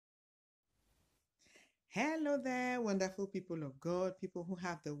Hello there, wonderful people of God, people who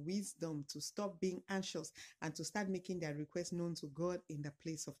have the wisdom to stop being anxious and to start making their requests known to God in the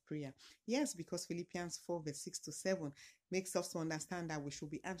place of prayer. Yes, because Philippians 4, verse 6 to 7 makes us to understand that we should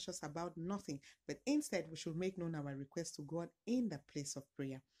be anxious about nothing, but instead we should make known our requests to God in the place of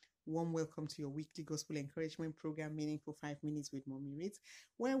prayer. Warm welcome to your weekly gospel encouragement program, Meaningful 5 Minutes with Mommy Rita,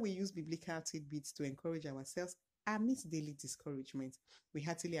 where we use biblical tidbits to encourage ourselves amidst daily discouragement. We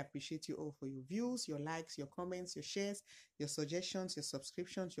heartily appreciate you all for your views, your likes, your comments, your shares, your suggestions, your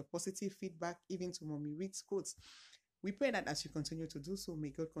subscriptions, your positive feedback, even to Mommy Read's quotes. We pray that as you continue to do so, may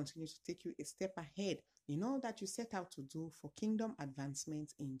God continue to take you a step ahead in all that you set out to do for kingdom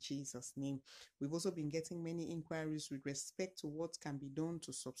advancement in Jesus' name. We've also been getting many inquiries with respect to what can be done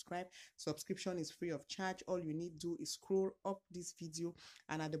to subscribe. Subscription is free of charge. All you need to do is scroll up this video,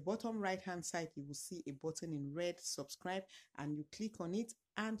 and at the bottom right hand side, you will see a button in red, subscribe, and you click on it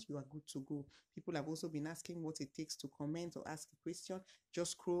and you are good to go. People have also been asking what it takes to comment or ask a question.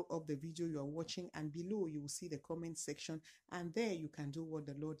 Just scroll up the video you are watching, and below you will see the comment section, and there you can do what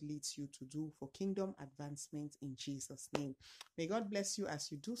the Lord leads you to do for kingdom advancement in Jesus' name. May God bless you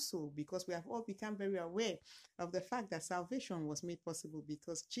as you do so, because we have all become very aware of the fact that salvation was made possible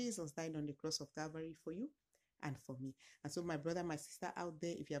because Jesus died on the cross of Calvary for you and for me. And so my brother, my sister out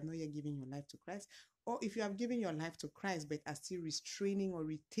there, if you have not yet given your life to Christ, or if you have given your life to Christ but are still restraining or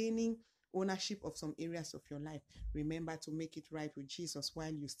retaining ownership of some areas of your life, remember to make it right with Jesus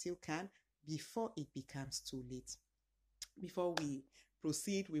while you still can, before it becomes too late. Before we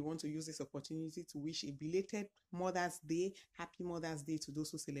proceed, we want to use this opportunity to wish a belated Mother's Day, happy Mother's Day to those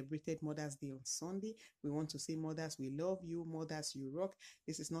who celebrated Mother's Day on Sunday. We want to say, mothers, we love you. Mothers, you rock.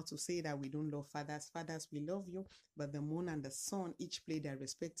 This is not to say that we don't love fathers. Fathers, we love you. But the moon and the sun each play their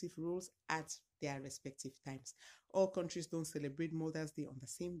respective roles at their respective times. All countries don't celebrate Mother's Day on the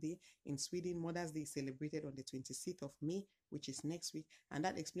same day. In Sweden, Mother's Day is celebrated on the 26th of May, which is next week. And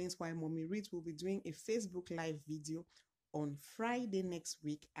that explains why Mommy Read will be doing a Facebook Live video on Friday next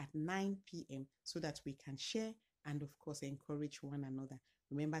week at 9 p.m. so that we can share and, of course, encourage one another.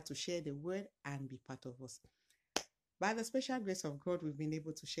 Remember to share the word and be part of us. By the special grace of God, we've been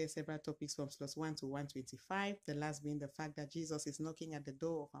able to share several topics from slots 1 to 125, the last being the fact that Jesus is knocking at the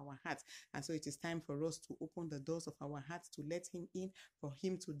door of our hearts. And so it is time for us to open the doors of our hearts to let him in, for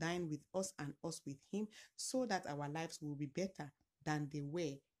him to dine with us and us with him, so that our lives will be better than they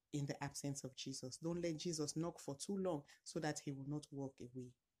were in the absence of Jesus. Don't let Jesus knock for too long so that he will not walk away.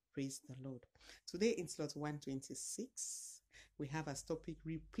 Praise the Lord. Today in slot 126, we have as topic,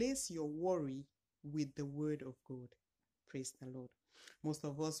 replace your worry with the word of God. Praise the Lord. Most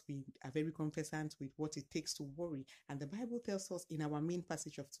of us, we are very conversant with what it takes to worry. And the Bible tells us in our main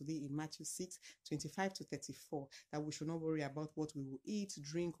passage of today in Matthew 6, 25 to 34, that we should not worry about what we will eat,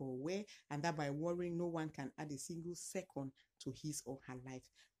 drink, or wear, and that by worrying, no one can add a single second to his or her life.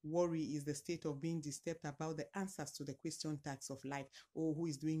 Worry is the state of being disturbed about the answers to the question tags of life. Oh, who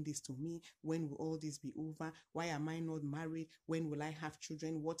is doing this to me? When will all this be over? Why am I not married? When will I have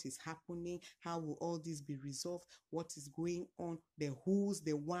children? What is happening? How will all this be resolved? What is going on? The who's,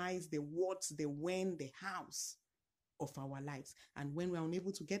 the why's, the what's, the when, the how's of our lives. And when we're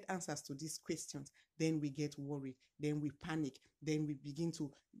unable to get answers to these questions, then we get worried, then we panic, then we begin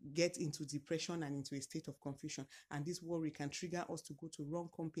to get into depression and into a state of confusion. And this worry can trigger us to go to wrong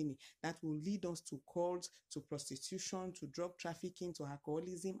company. That will lead us to cults, to prostitution, to drug trafficking, to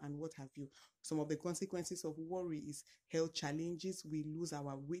alcoholism, and what have you. Some of the consequences of worry is health challenges. We lose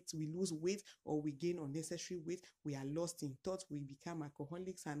our weight, or we gain unnecessary weight. We are lost in thought. We become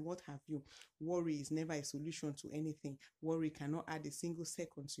alcoholics and what have you. Worry is never a solution to anything. Worry cannot add a single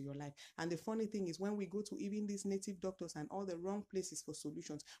second to your life. And the funny thing is, when we go to even these native doctors and all the wrong places for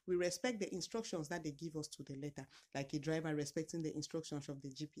solutions, we respect the instructions that they give us to the letter, like a driver respecting the instructions of the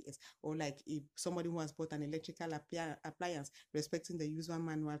GPS, or like somebody who has bought an electrical appliance respecting the user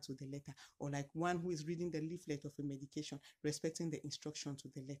manual to the letter, or like one who is reading the leaflet of a medication respecting the instruction to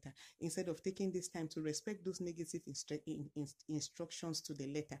the letter. Instead of taking this time to respect those negative instructions to the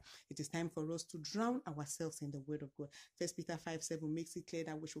letter, it is time for us to drown ourselves in the word of God. 1 Peter 5:7 makes it clear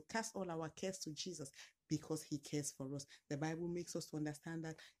that we should cast all our cares to Jesus because he cares for us. The Bible makes us to understand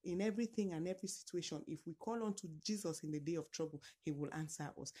that in everything and every situation, if we call on to Jesus in the day of trouble, he will answer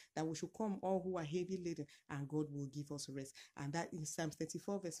us. That we should come all who are heavy laden and God will give us rest. And that in Psalm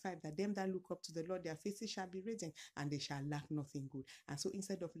 34 verse 5, that them that look up to the Lord, their faces shall be radiant and they shall lack nothing good. And so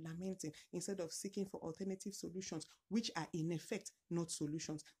instead of lamenting, instead of seeking for alternative solutions, which are in effect not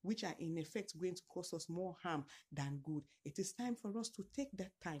solutions, which are in effect going to cause us more harm than good, it is time for us to take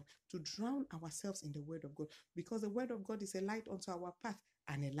that time to drown ourselves in the word of God, because the word of God is a light unto our path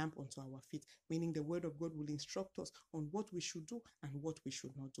and a lamp unto our feet, meaning the word of God will instruct us on what we should do and what we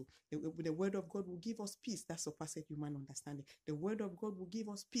should not do. The word of God will give us peace that surpasses human understanding. The word of God will give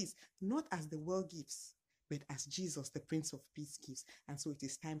us peace, not as the world gives, but as Jesus, the Prince of Peace, gives. And so it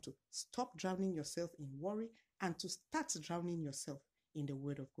is time to stop drowning yourself in worry and to start drowning yourself in the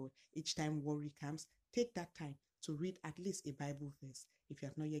word of God. Each time worry comes, take that time to read at least a Bible verse. If you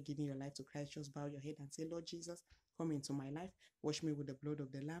have not yet given your life to Christ, just bow your head and say, Lord Jesus, come into my life. Wash me with the blood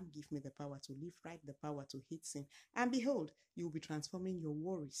of the Lamb. Give me the power to live right, the power to hate sin. And behold, you will be transforming your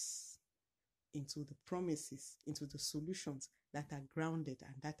worries into the promises, into the solutions that are grounded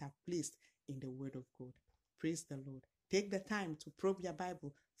and that are placed in the word of God. Praise the Lord. Take the time to probe your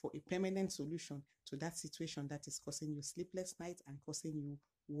Bible for a permanent solution to that situation that is causing you sleepless nights and causing you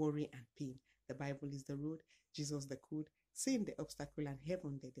worry and pain. The Bible is the road, Jesus the code, sin the obstacle, and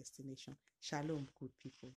heaven the destination. Shalom, good people.